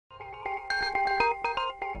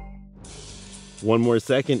One More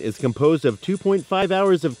Second is composed of 2.5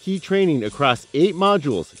 hours of key training across 8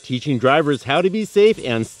 modules, teaching drivers how to be safe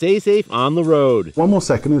and stay safe on the road. One More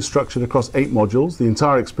Second is structured across 8 modules. The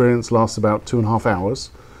entire experience lasts about 2.5 hours.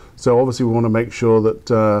 So obviously we want to make sure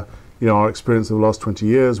that our experience of the last 20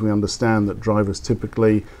 years, we understand that drivers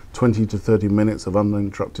typically 20 to 30 minutes of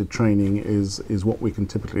uninterrupted training is what we can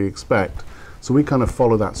typically expect. So we kind of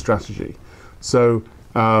follow that strategy. So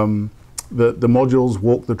the modules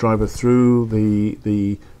walk the driver through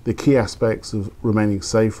the key aspects of remaining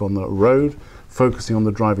safe on the road, focusing on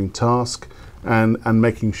the driving task, and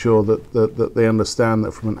making sure that they understand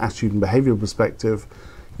that from an attitude and behavior perspective,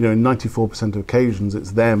 in 94% of occasions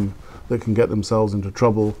it's them that can get themselves into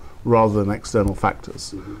trouble rather than external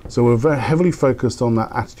factors. So we're very heavily focused on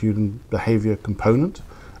that attitude and behavior component.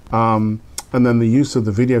 And then the use of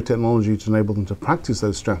the video technology to enable them to practice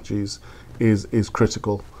those strategies is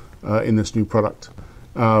critical in this new product.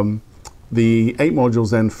 The 8 modules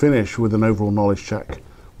then finish with an overall knowledge check,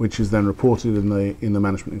 which is then reported in the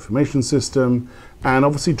management information system. And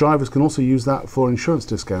obviously drivers can also use that for insurance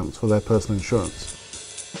discounts for their personal insurance.